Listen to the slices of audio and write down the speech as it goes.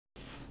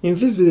In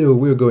this video,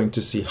 we're going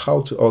to see how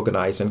to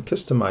organize and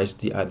customize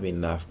the admin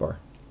navbar.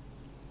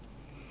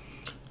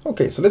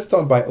 Okay, so let's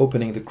start by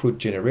opening the CRUD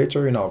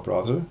generator in our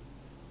browser.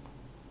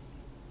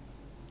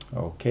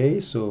 Okay,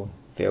 so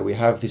there we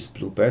have this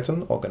blue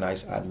button,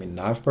 Organize Admin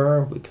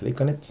Navbar. We click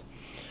on it,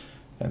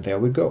 and there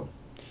we go.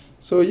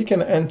 So you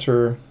can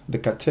enter the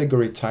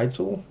category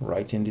title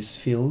right in this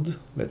field.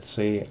 Let's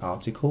say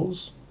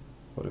articles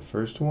for the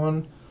first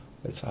one.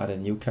 Let's add a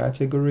new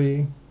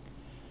category.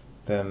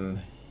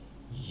 Then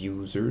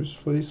users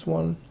for this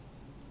one.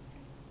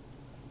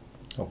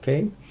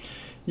 Okay,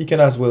 you can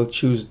as well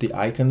choose the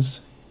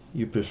icons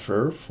you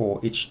prefer for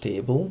each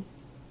table.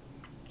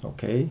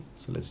 Okay,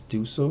 so let's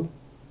do so.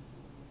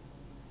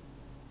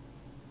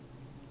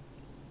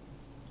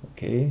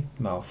 Okay,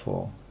 now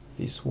for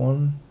this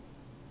one.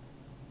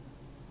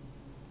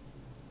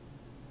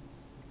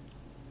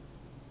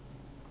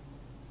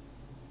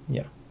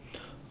 Yeah,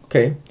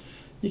 okay,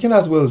 you can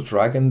as well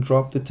drag and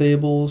drop the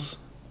tables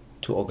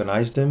to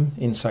organize them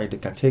inside the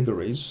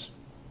categories,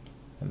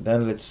 and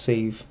then let's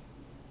save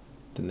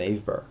the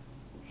navbar.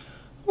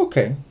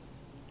 Okay,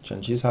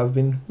 changes have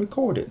been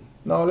recorded.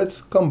 Now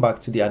let's come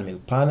back to the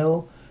admin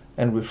panel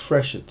and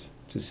refresh it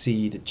to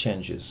see the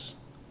changes.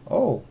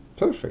 Oh,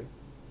 perfect.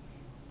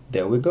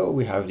 There we go.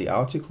 We have the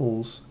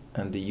articles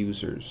and the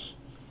users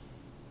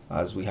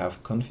as we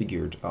have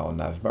configured our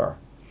navbar.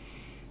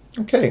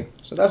 Okay,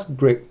 so that's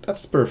great.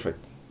 That's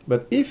perfect.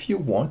 But if you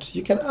want,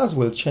 you can as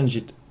well change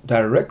it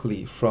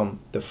directly from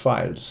the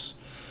files.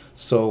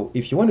 So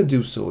if you want to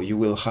do so, you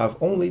will have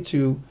only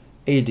to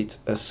edit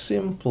a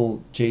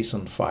simple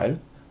JSON file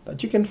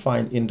that you can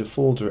find in the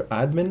folder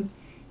admin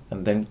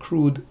and then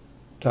CRUD-data.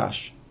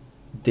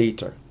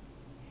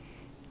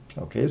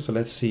 Okay, so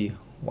let's see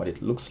what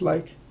it looks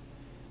like.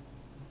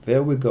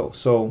 There we go.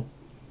 So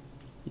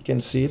you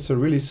can see it's a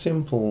really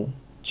simple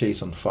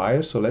JSON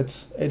file. So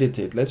let's edit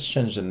it. Let's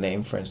change the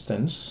name, for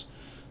instance.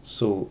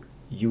 So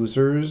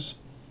users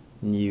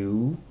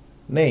new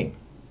name.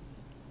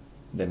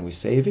 Then we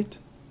save it.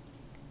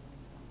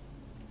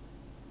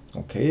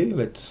 Okay,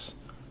 let's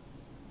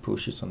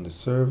push it on the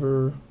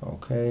server.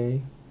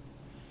 Okay,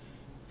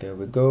 there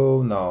we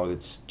go. Now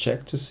let's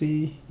check to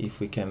see if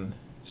we can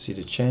see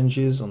the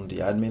changes on the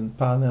admin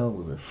panel.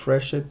 We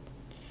refresh it,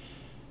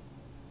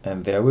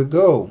 and there we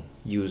go.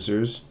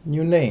 Users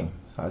new name,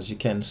 as you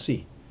can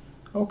see.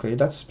 Okay,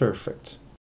 that's perfect.